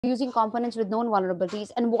using components with known vulnerabilities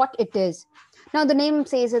and what it is. Now the name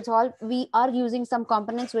says it's all. We are using some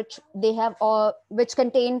components which they have or which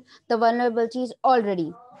contain the vulnerabilities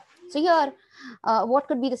already. So here, what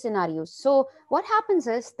could be the scenarios? So what happens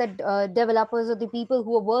is that developers or the people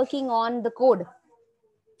who are working on the code,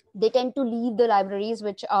 they tend to leave the libraries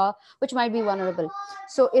which might be vulnerable.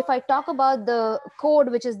 So if I talk about the code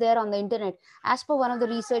which is there on the internet, as per one of the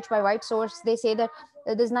research by White Source, they say that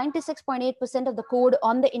there's 96.8% of the code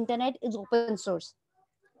on the internet is open source.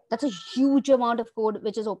 That's a huge amount of code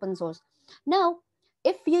which is open source. Now,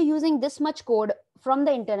 if we are using this much code from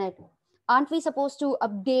the internet, aren't we supposed to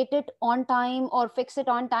update it on time or fix it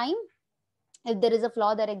on time if there is a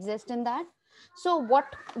flaw that exists in that? So what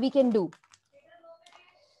we can do?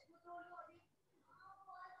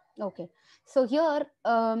 Okay, so here,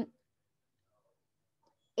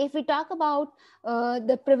 if we talk about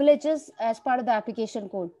the privileges as part of the application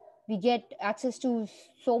code, we get access to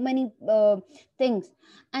so many things.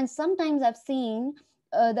 And sometimes I've seen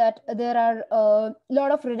that there are a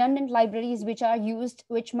lot of redundant libraries which are used,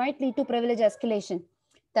 which might lead to privilege escalation.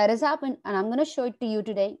 That has happened, and I'm going to show it to you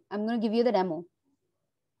today. I'm going to give you the demo.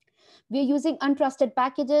 We're using untrusted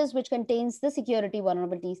packages, which contains the security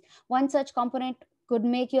vulnerabilities. One such component could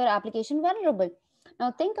make your application vulnerable.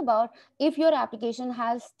 Now think about if your application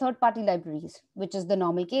has third-party libraries, which is the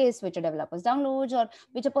normal case, which a developer's downloads or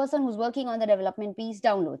which a person who's working on the development piece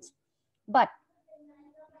downloads. But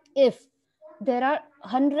if there are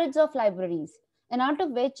hundreds of libraries, and out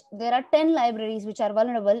of which there are 10 libraries which are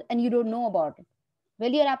vulnerable and you don't know about it,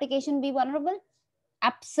 will your application be vulnerable?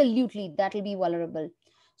 Absolutely, that will be vulnerable.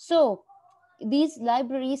 So these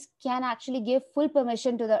libraries can actually give full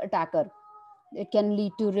permission to the attacker. It can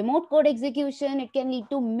lead to remote code execution. It can lead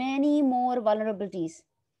to many more vulnerabilities.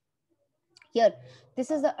 Here, this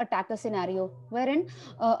is the attacker scenario wherein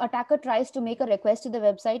attacker tries to make a request to the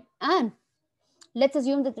website, and let's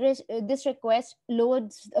assume that this request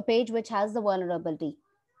loads a page which has the vulnerability,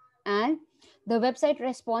 and the website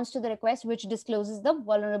responds to the request which discloses the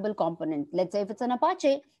vulnerable component. Let's say if it's an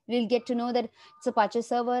Apache, we'll get to know that it's Apache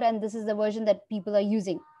server and this is the version that people are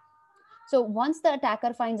using. So once the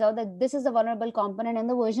attacker finds out that this is the vulnerable component and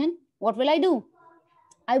the version, what will I do?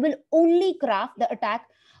 I will only craft the attack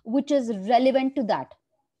which is relevant to that.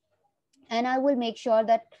 And I will make sure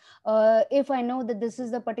that if I know that this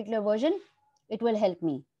is the particular version, it will help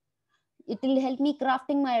me. It will help me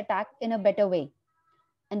crafting my attack in a better way.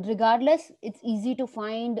 And regardless, it's easy to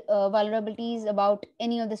find vulnerabilities about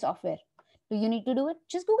any of the software. Do you need to do it?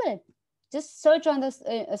 Just Google it. Just search on the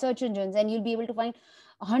search engines and you'll be able to find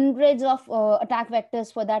hundreds of attack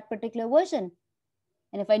vectors for that particular version.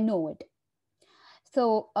 And if I know it.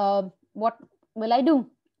 So what will I do?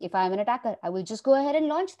 If I'm an attacker, I will just go ahead and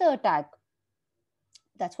launch the attack.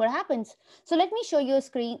 That's what happens. So let me show you a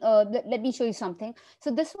screen. Let me show you something.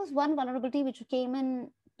 So this was one vulnerability which came in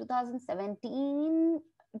 2017,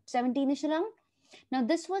 17-ish around. Now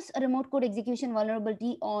this was a remote code execution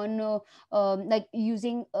vulnerability on like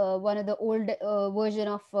using one of the old version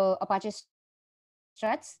of Apache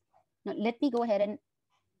struts. Now let me go ahead and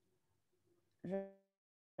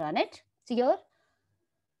run it. So here,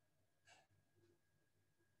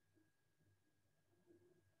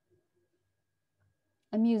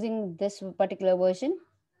 I'm using this particular version.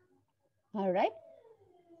 All right.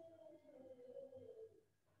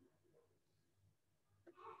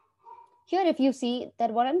 Here, if you see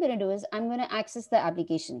that what I'm going to do is I'm going to access the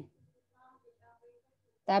application.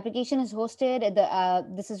 The application is hosted,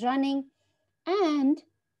 this is running. And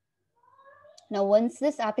now once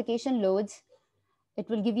this application loads, it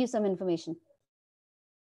will give you some information.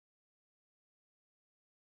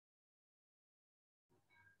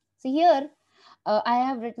 So here, I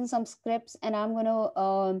have written some scripts and I'm going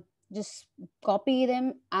to just copy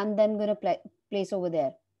them and then going to place over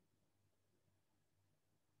there.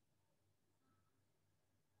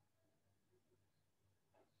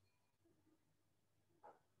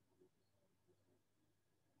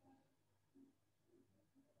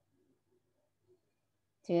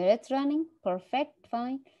 So here it's running, perfect,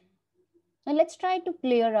 fine. Now let's try to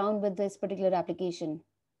play around with this particular application.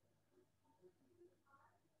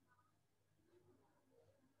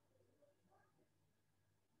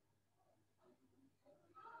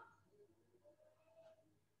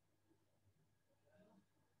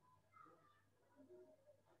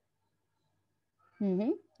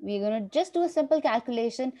 We're going to just do a simple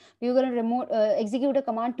calculation. We're going to execute a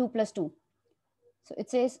command 2 plus 2. So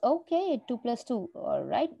it says, okay, 2 plus 2. All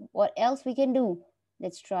right, what else we can do?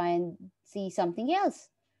 Let's try and see something else.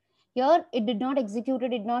 Here, it did not execute, it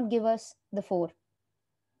did not give us the 4.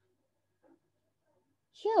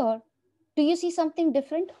 Here, Do you see something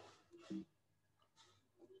different?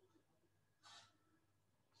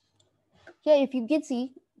 Here, if you can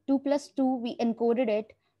see, 2 plus 2, we encoded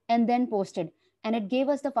it and then posted. And it gave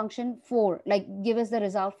us the function 4, like give us the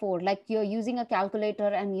result 4. Like you're using a calculator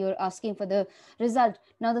and you're asking for the result.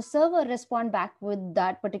 Now the server respond back with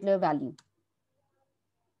that particular value.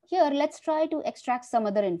 Here, let's try to extract some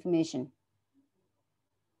other information.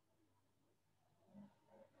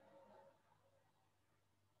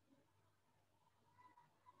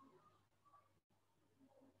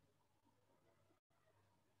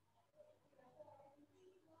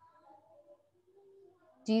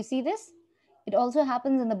 Do you see this? It also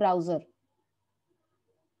happens in the browser.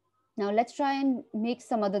 Now let's try and make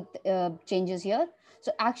some other changes here.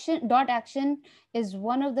 So action is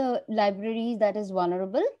one of the libraries that is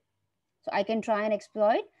vulnerable. So I can try and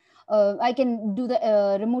exploit. I can do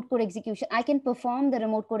the remote code execution. I can perform the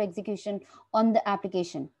remote code execution on the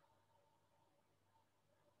application.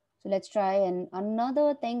 So let's try and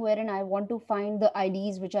another thing wherein I want to find the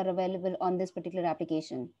IDs which are available on this particular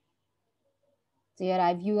application. So here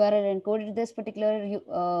I've URL encoded this particular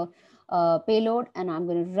payload and I'm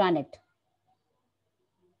going to run it.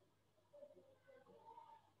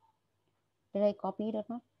 Did I copy it or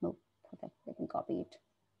not? No. Okay, let me copy it.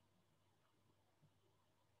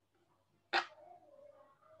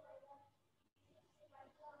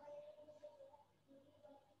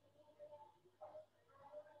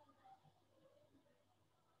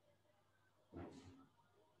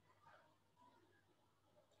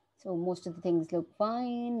 So most of the things look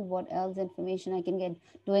fine. What else information I can get?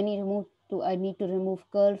 Do I need to remove? Do I need to remove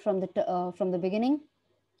curl from the beginning?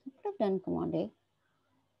 I could have done command A.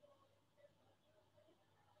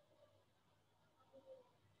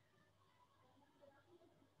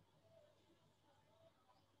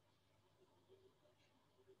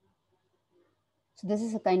 So this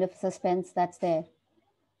is a kind of suspense that's there.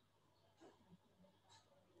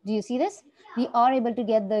 Do you see this? We are able to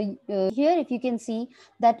get the here. If you can see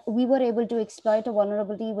that we were able to exploit a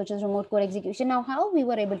vulnerability, which is remote code execution. Now, how we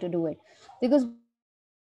were able to do it? Because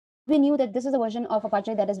we knew that this is a version of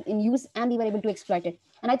Apache that is in use, and we were able to exploit it.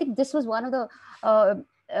 And I think this was one of the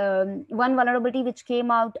one vulnerability which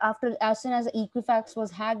came out after, as soon as Equifax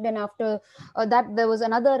was hacked, and after that there was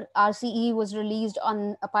another RCE was released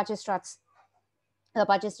on Apache Struts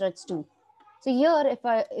too. So here, if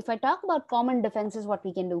I talk about common defenses, what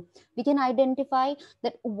we can do, we can identify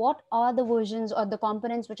that what are the versions or the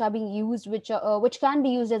components which are being used, which can be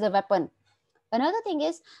used as a weapon. Another thing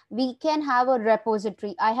is we can have a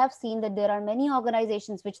repository. I have seen that there are many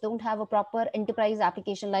organizations which don't have a proper enterprise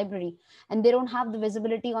application library, and they don't have the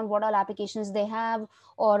visibility on what all applications they have,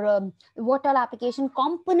 or what all application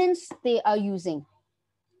components they are using.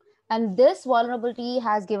 And this vulnerability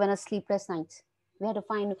has given us sleepless nights. We had to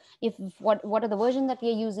find if what are the version that we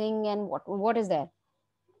are using and what is there.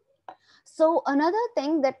 So another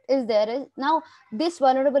thing that is there is, now this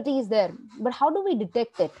vulnerability is there, but how do we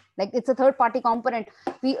detect it? Like, it's a third party component.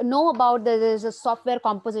 We know about there's a software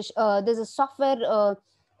composition, there's a software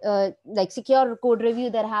like secure code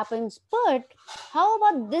review that happens, but how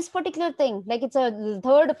about this particular thing? Like, it's a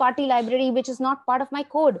third party library which is not part of my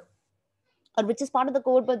code, or which is part of the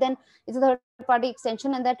code, but then it's a third party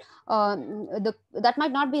extension, and that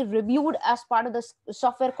might not be reviewed as part of the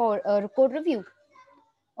software code review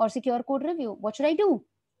or secure code review. What should I do?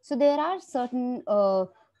 So there are certain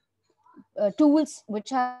tools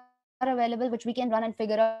which are available, which we can run and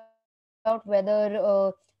figure out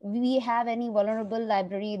whether we have any vulnerable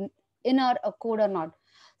library in our code or not.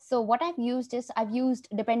 So what I've used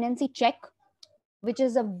dependency check, which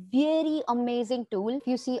is a very amazing tool. If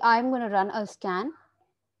you see, I'm going to run a scan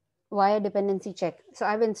via dependency check. So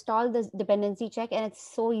I've installed this dependency check, and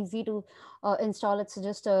it's so easy to install. It's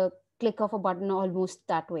just a click of a button, almost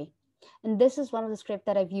that way. And this is one of the script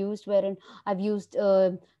that I've used, wherein I've used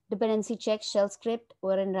dependency check shell script,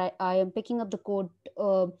 wherein I am picking up the code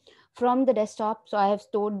from the desktop. So I have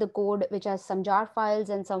stored the code which has some jar files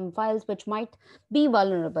and some files which might be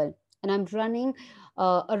vulnerable, and I'm running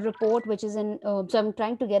a report which is in so I'm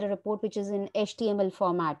trying to get a report which is in HTML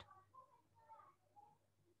format.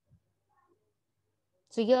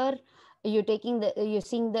 So here you're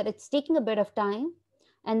seeing that it's taking a bit of time.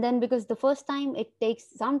 And then, because the first time it takes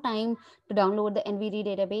some time to download the NVD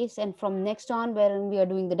database, and from next on, wherein we are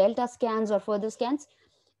doing the delta scans or further scans,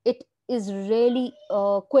 it is really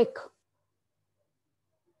quick.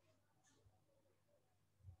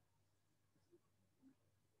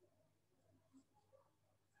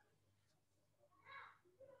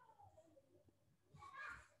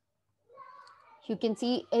 You can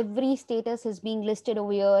see every status is being listed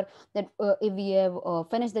over here, that if we have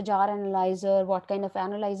finished the jar analyzer, what kind of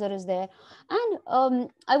analyzer is there. And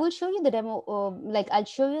I will show you the demo, like I'll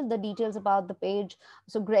show you the details about the page.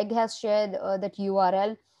 So Greg has shared that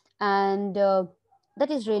URL, and that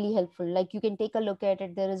is really helpful. Like you can take a look at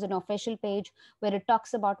it. There is an official page where it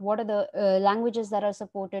talks about what are the languages that are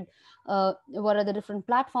supported, what are the different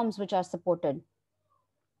platforms which are supported.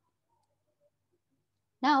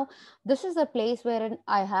 Now, this is a place where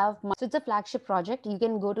I have my, so it's a flagship project. You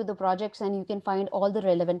can go to the projects and you can find all the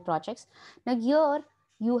relevant projects. Now here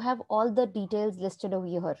you have all the details listed over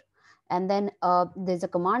here. And then there's a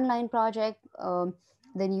command line project.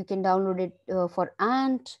 Then you can download it for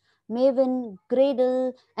Ant, Maven,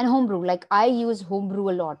 Gradle, and Homebrew. Like I use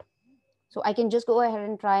Homebrew a lot. So I can just go ahead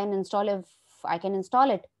and try and install if I can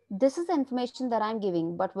install it. This is the information that I'm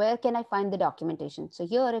giving, but where can I find the documentation? So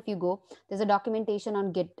here, if you go, there's a documentation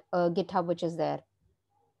on GitHub, which is there.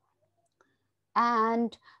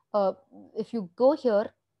 And uh, if you go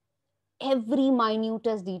here, every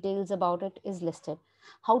minutest details about it is listed.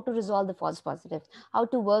 How to resolve the false positives, how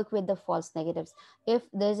to work with the false negatives, if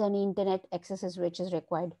there's any internet access which is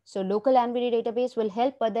required. So local NVD database will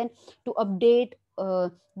help, but then to update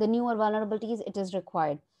the newer vulnerabilities, it is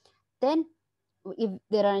required. Then if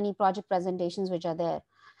there are any project presentations which are there,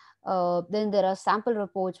 then there are sample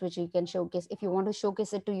reports which you can showcase if you want to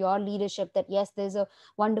showcase it to your leadership, that yes, there's a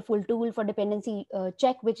wonderful tool for dependency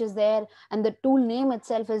check which is there, and the tool name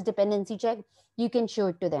itself is dependency check. You can show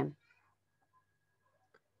it to them.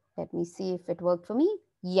 Let me see if it worked for me.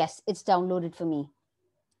 Yes, it's downloaded for me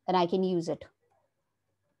and I can use it.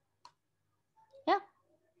 Yeah,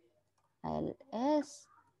 ls,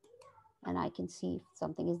 and I can see if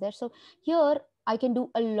something is there. So here I can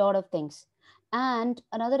do a lot of things. And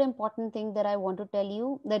another important thing that I want to tell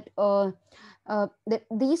you, that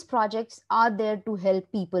these projects are there to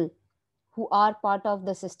help people who are part of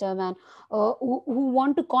the system, and who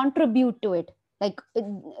want to contribute to it. Like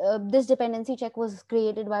this dependency check was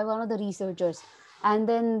created by one of the researchers, and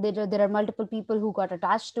then there are multiple people who got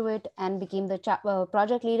attached to it and became the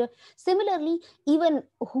project leader. Similarly, even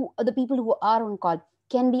who the people who are on call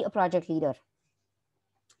can be a project leader,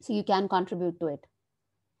 so you can contribute to it.